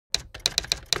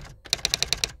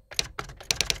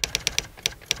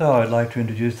So I'd like to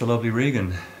introduce the lovely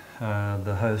Regan,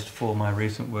 the host for my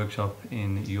recent workshop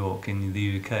in York in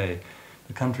the UK,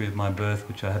 the country of my birth,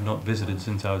 which I have not visited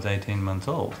since I was 18 months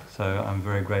old. So I'm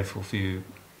very grateful for you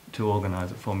to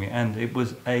organise it for me. And it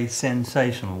was a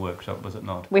sensational workshop, was it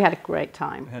not? We had a great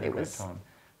time. We had a great time.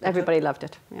 Everybody loved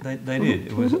it. Yeah. They did.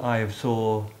 It was. I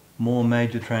saw more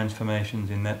major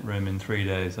transformations in that room in 3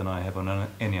 days than I have on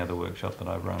any other workshop that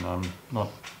I've run. I'm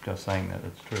not just saying that,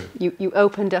 it's true. You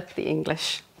opened up the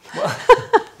English. Well,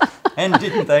 and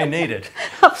didn't they need it?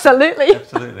 Absolutely.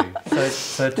 Absolutely.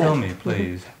 So tell me,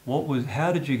 please,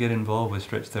 how did you get involved with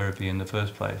stretch therapy in the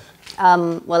first place?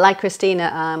 Well, like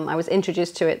Cristina, I was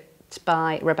introduced to it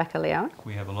by Rebecca Leone.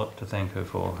 We have a lot to thank her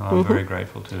for. I'm very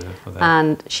grateful to her for that.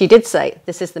 And she did say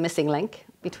this is the missing link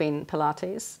between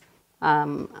Pilates.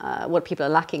 What people are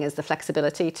lacking is the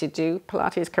flexibility to do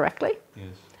Pilates correctly.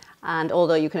 Yes. And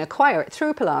although you can acquire it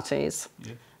through Pilates,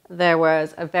 Yes. there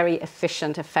was a very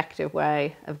efficient, effective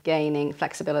way of gaining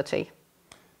flexibility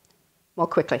more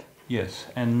quickly. Yes,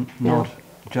 and not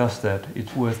just that.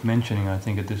 It's worth mentioning, I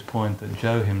think, at this point that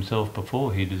Joe himself,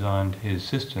 before he designed his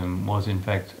system, was in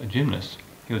fact a gymnast.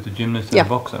 He was a gymnast and a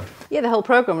boxer. Yeah, the whole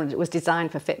program was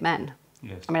designed for fit men.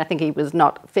 Yes. I mean, I think he was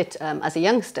not fit as a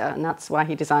youngster, and that's why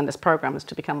he designed this program, was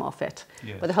to become more fit.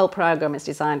 Yes. But the whole program is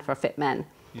designed for fit men,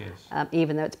 Yes.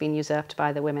 even though it's been usurped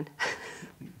by the women.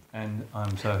 And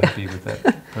I'm so happy with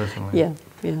that, personally. Yeah,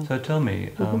 yeah. So tell me,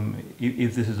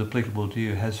 if this is applicable to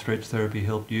you, has stretch therapy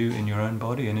helped you in your own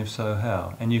body, and if so,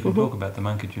 how? And you can talk about the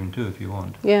monkey gym too, if you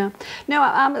want. Yeah. No,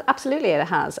 absolutely it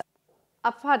has.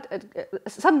 I've had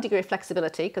some degree of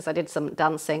flexibility because I did some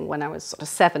dancing when I was sort of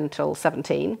 7 till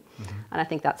 17, and I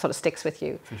think that sort of sticks with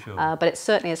you. For sure. But it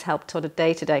certainly has helped sort of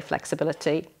day-to-day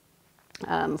flexibility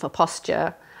for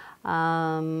posture,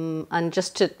 and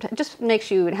just makes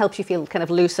you, it helps you feel kind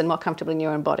of loose and more comfortable in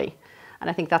your own body. And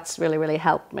I think that's really, really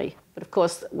helped me. But of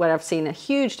course, where I've seen a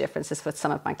huge difference is for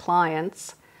some of my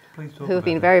clients who have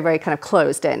been very, very kind of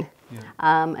closed in. Yeah.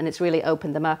 And it's really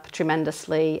opened them up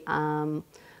tremendously.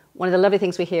 One of the lovely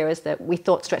things we hear is that we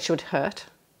thought stretch would hurt,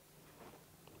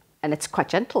 and it's quite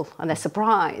gentle, and they're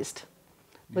surprised.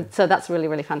 Yeah. So that's really,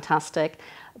 really fantastic.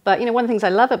 But you know, one of the things I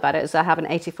love about it is I have an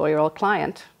 84-year-old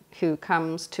client who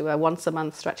comes to a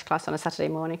once-a-month stretch class on a Saturday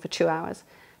morning for 2 hours.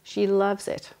 She loves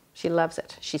it. She loves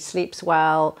it. She sleeps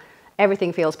well.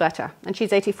 Everything feels better. And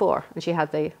she's 84, and she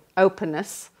had the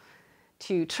openness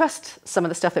to trust some of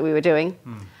the stuff that we were doing,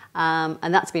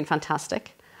 and that's been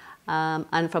fantastic.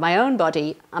 And for my own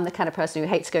body, I'm the kind of person who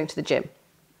hates going to the gym.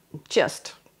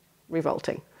 Just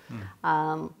revolting.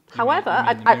 However,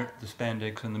 the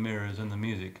spandex and the mirrors and the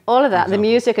music. all of that, the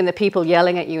music and the people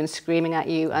yelling at you and screaming at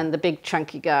you and the big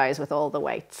chunky guys with all the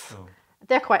weights, Sure.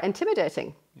 they're quite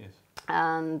intimidating. Yes.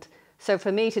 And so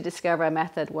for me to discover a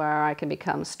method where I can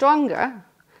become stronger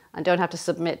and don't have to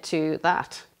submit to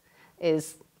that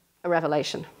is a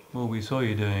revelation. Well, we saw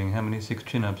you doing how many? 6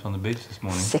 chin-ups on the beach this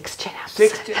morning. 6 chin-ups.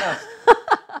 6 chin-ups!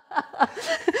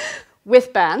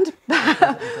 With band. It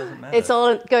doesn't matter. It's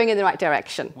all going in the right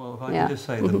direction. Well, if I can just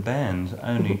say, the bands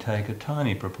only take a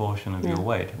tiny proportion of your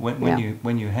weight.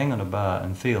 When you hang on a bar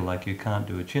and feel like you can't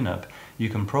do a chin-up, you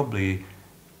can probably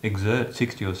exert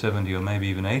 60 or 70 or maybe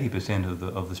even 80%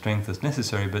 of the strength that's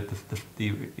necessary, but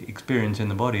the experience in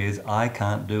the body is, I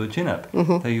can't do a chin-up.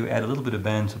 So you add a little bit of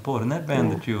band support, and that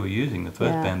band that you were using, the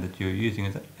first band that you were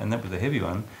using, and that was a heavy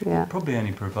one, probably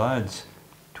only provides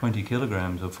 20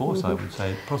 kilograms of force, I would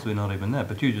say, possibly not even that,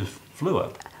 but you just flew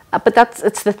up. But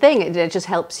it's the thing, it just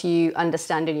helps you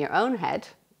understand in your own head,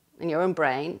 in your own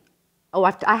brain, oh,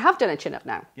 I have done a chin-up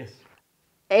now. Yes.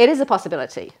 It is a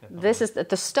possibility. Definitely. This is at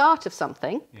the start of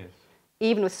something. Yes.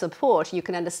 Even with support, you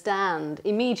can understand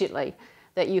immediately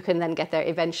that you can then get there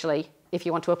eventually if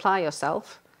you want to apply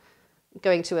yourself,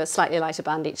 going to a slightly lighter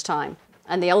band each time.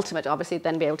 And the ultimate, obviously,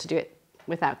 then be able to do it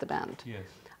without the band. Yes.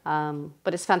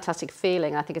 But it's a fantastic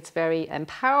feeling. I think it's very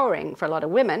empowering for a lot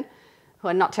of women who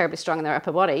are not terribly strong in their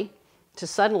upper body to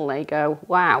suddenly go,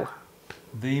 wow.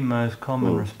 The most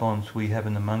common response we have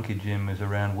in the monkey gym is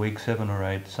around week 7 or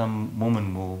 8. Some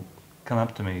woman will come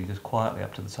up to me, just quietly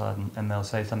up to the side, and they'll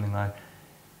say something like,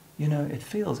 you know, it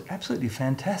feels absolutely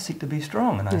fantastic to be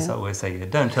strong. And I always say,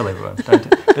 don't tell everyone. But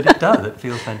it does. It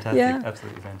feels fantastic,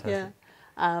 absolutely fantastic. Yeah.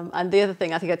 And the other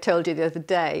thing, I think I told you the other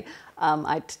day,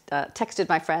 I texted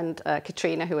my friend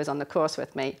Katrina, who was on the course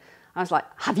with me. I was like,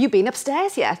 have you been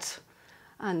upstairs yet?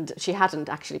 And she hadn't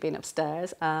actually been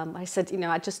upstairs. I said, you know,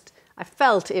 I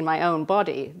felt in my own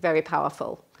body very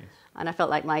powerful. Yes. And I felt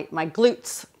like my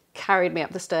glutes carried me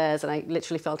up the stairs, and I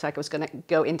literally felt like I was going to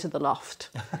go into the loft.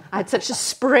 I had such a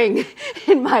spring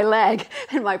in my leg,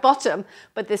 in my bottom,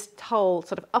 but this whole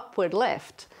sort of upward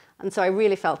lift. And so I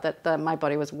really felt that my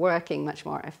body was working much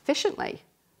more efficiently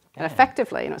and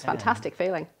effectively, and it was a fantastic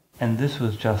feeling. And this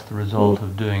was just the result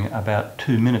of doing about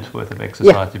 2 minutes worth of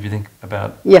exercise, if you think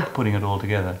about putting it all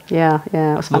together. Yeah,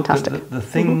 it was fantastic. The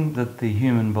thing that the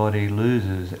human body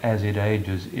loses as it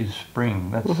ages is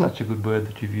spring. That's such a good word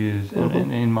that you've used.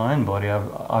 And in my own body,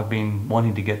 I've been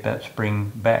wanting to get that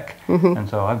spring back. And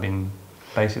so I've been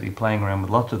basically playing around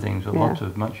with lots of things with lots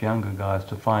of much younger guys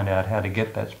to find out how to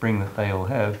get that spring that they all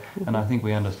have. And I think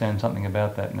we understand something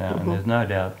about that now. And there's no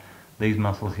doubt these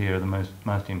muscles here are the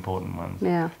most important ones.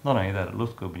 Yeah. Not only that, it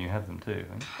looks good when you have them too.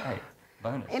 And, hey,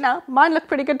 bonus. You know, mine look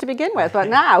pretty good to begin with, but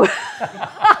now,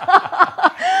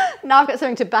 now I've got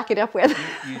something to back it up with.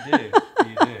 You do.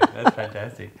 That's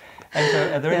fantastic. And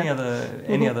so, are there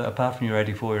any other, apart from your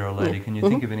 84-year-old lady, can you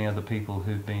think of any other people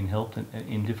who've been helped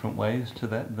in different ways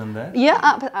than that? Yeah,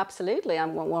 absolutely.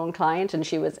 I'm one client, and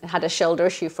she had a shoulder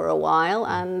issue for a while,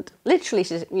 and literally,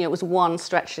 it was one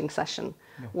stretching session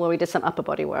where we did some upper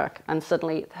body work, and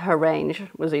suddenly her range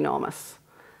was enormous,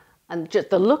 and just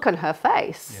the look on her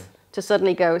face to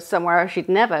suddenly go somewhere she'd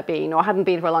never been or hadn't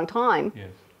been for a long time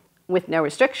with no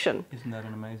restriction. Isn't that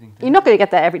an amazing thing? You're not going to get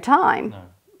there every time. No.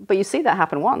 But you see that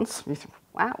happen once. You think,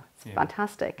 wow, it's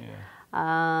fantastic.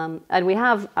 Yeah. And we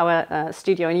have our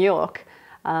studio in York.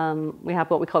 We have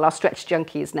what we call our stretch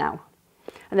junkies now.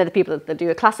 And they're the people that do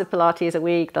a class of Pilates a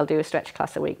week, they'll do a stretch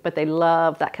class a week, but they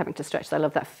love that coming to stretch. They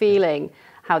love that feeling,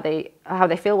 how they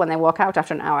feel when they walk out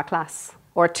after an hour class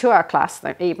or a 2-hour class,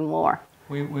 even more.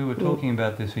 We were talking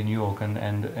about this in York,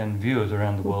 and viewers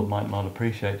around the world might not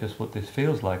appreciate just what this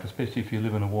feels like, especially if you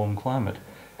live in a warm climate.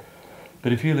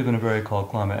 But if you live in a very cold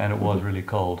climate, and it was really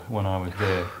cold when I was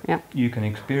there, you can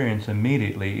experience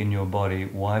immediately in your body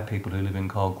why people who live in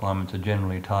cold climates are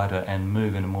generally tighter and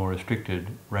move in a more restricted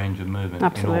range of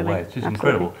movement in all ways. It's just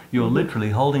incredible. You're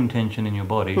literally holding tension in your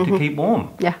body to keep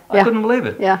warm. I couldn't believe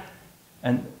it.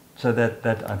 And so that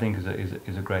I think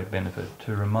is a great benefit,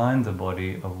 to remind the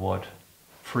body of what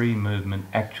free movement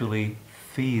actually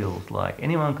feels like.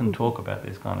 Anyone can talk about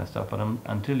this kind of stuff, but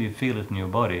until you feel it in your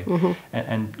body,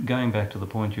 and going back to the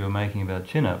point you were making about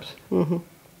chin-ups,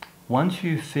 once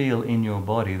you feel in your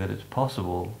body that it's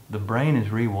possible, the brain is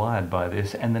rewired by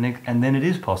this, and then it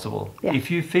is possible. If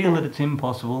you feel that it's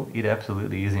impossible, it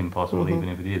absolutely is impossible, even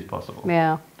if it is possible.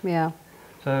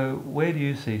 So where do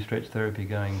you see stretch therapy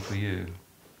going for you?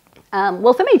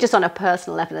 Well, for me, just on a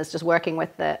personal level, it's just working with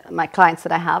my clients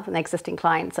that I have, and existing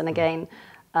clients, and again,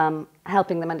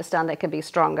 helping them understand they can be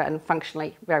stronger and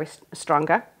functionally very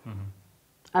stronger.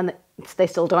 And they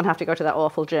still don't have to go to that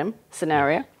awful gym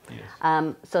scenario.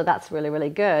 So that's really, really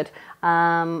good.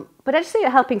 But I just see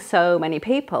it helping so many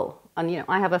people. And,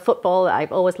 I have a footballer,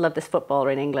 I've always loved this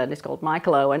footballer in England, he's called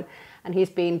Michael Owen, and he's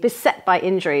been beset by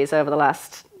injuries over the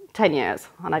last 10 years.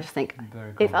 And I just think,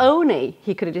 if only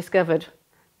he could have discovered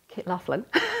Kit Laughlin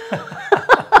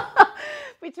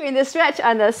between the stretch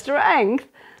and the strength,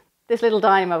 this little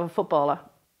dime of a footballer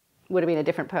would have been a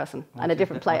different person and a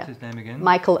different player. What's his name again?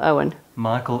 Michael Owen.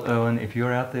 Michael Owen, if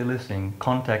you're out there listening,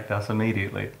 contact us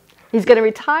immediately. He's going to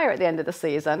retire at the end of the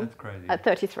season. That's crazy. At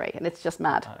 33, and it's just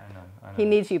mad. I know. He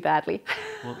needs you badly.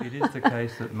 Well, it is the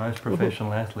case that most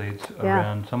professional athletes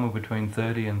around somewhere between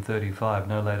 30 and 35,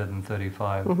 no later than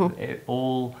 35,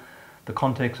 all the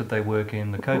context that they work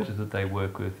in, the coaches that they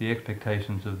work with, the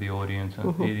expectations of the audience,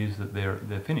 and it is that they're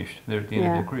finished. They're at the end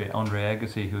of their career. Andre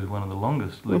Agassi, who is one of the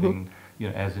longest living,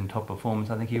 as in top performance,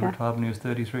 I think he retired when he was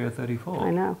 33 or 34.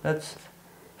 I know. That's,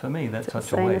 for me, that's it's such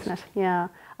insane, a waste. isn't it? Yeah.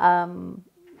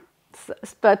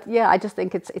 But yeah, I just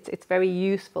think it's very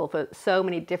useful for so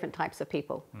many different types of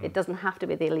people. It doesn't have to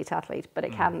be the elite athlete, but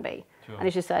it can be. Sure. And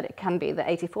as you said, it can be the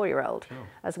 84-year-old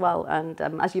as well. And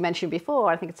as you mentioned before,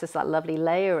 I think it's just that lovely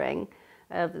layering.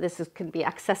 Can be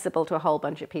accessible to a whole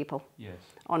bunch of people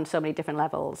on so many different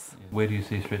levels. Where do you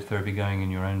see stretch therapy going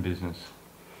in your own business?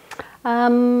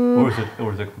 Or is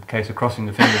it a case of crossing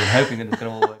the fingers and hoping that it's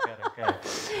going to all work out okay?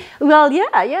 Well,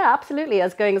 yeah, absolutely.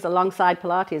 As alongside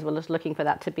Pilates, we're just looking for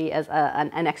that to be as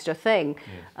an extra thing,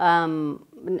 and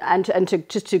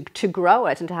to grow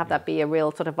it and to have that be a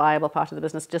real sort of viable part of the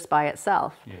business just by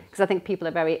itself. Because I think people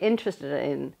are very interested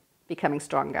in becoming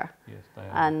stronger, they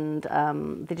are. And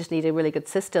they just need a really good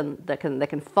system that they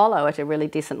can follow at a really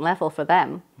decent level for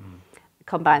them.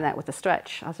 Combine that with the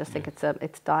stretch. I just think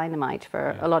it's dynamite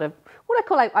for a lot of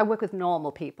what I work with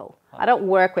normal people. I don't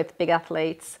work with big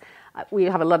athletes. We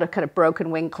have a lot of kind of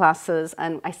broken wing classes,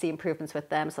 and I see improvements with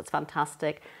them, so that's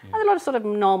fantastic. And a lot of sort of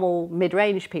normal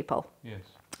mid-range people.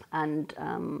 And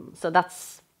so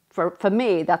that's for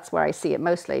me, that's where I see it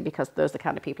mostly, because those are the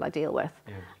kind of people I deal with.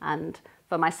 And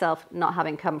for myself, not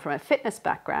having come from a fitness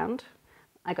background,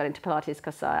 I got into Pilates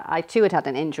because I too had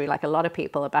an injury, like a lot of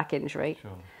people, a back injury.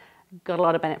 Sure. Got a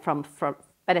lot of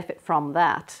benefit from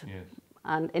that, Yes.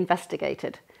 and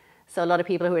investigated. So a lot of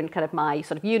people who are in kind of my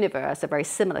sort of universe are very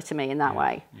similar to me in that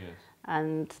way. Yes.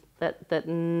 And that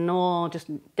no, just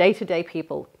day-to-day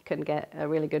people can get a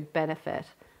really good benefit,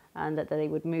 and that they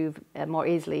would move more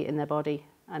easily in their body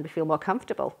and feel more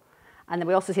comfortable. And then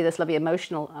we also see this lovely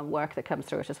emotional work that comes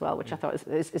through it as well, which I thought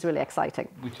is really exciting.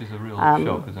 Which is a real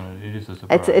shock, isn't it? It is a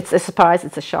surprise. It's a surprise,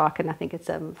 it's a shock, and I think it's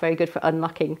very good for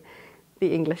unlocking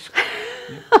the English.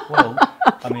 Yeah. Well,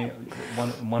 I mean,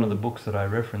 one of the books that I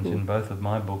reference in both of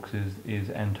my books is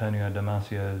Antonio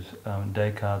Damasio's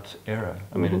Descartes' Error.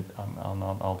 I mean,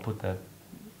 I'll put that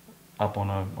up on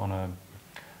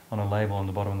a label on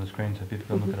the bottom of the screen so people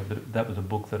can look at it. But that was a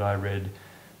book that I read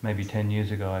maybe 10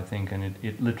 years ago, I think, and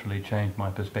it literally changed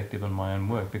my perspective on my own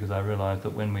work, because I realised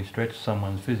that when we stretch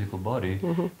someone's physical body,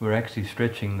 we're actually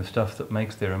stretching the stuff that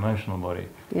makes their emotional body.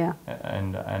 Yeah.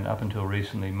 And up until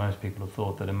recently, most people have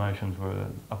thought that emotions were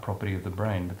a property of the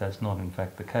brain, but that's not in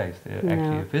fact the case. They're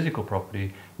actually a physical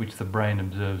property which the brain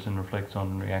observes and reflects on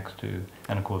and reacts to,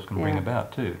 and of course can bring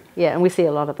about too. Yeah, and we see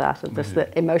a lot of that, and just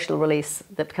the emotional release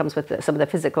that comes with some of the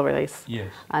physical release.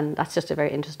 Yes. And that's just a very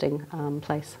interesting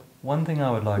place. One thing I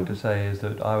would like to say is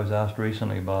that I was asked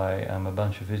recently by a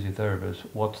bunch of physiotherapists,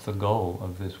 what's the goal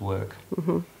of this work?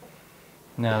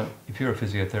 Now, if you're a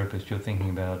physiotherapist, you're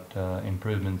thinking about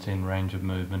improvements in range of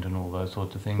movement and all those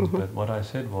sorts of things, but what I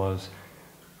said was,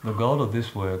 the goal of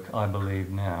this work, I believe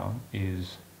now,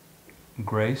 is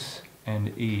grace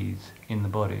and ease in the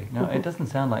body. Now, it doesn't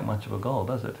sound like much of a goal,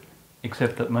 does it?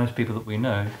 Except that most people that we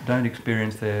know don't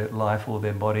experience their life or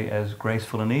their body as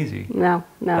graceful and easy. No.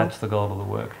 That's the goal of the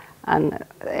work. And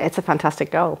it's a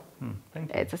fantastic goal. Thank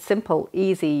you. It's a simple,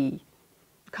 easy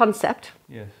concept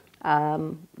Yes.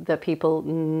 that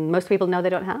most people know they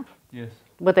don't have, Yes.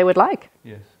 what they would like.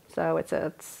 Yes. So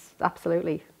it's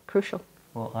absolutely crucial.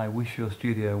 Well, I wish your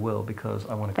studio well, because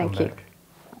I want to come Thank you. back.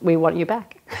 We want you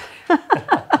back.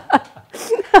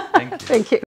 Thank you. Thank you.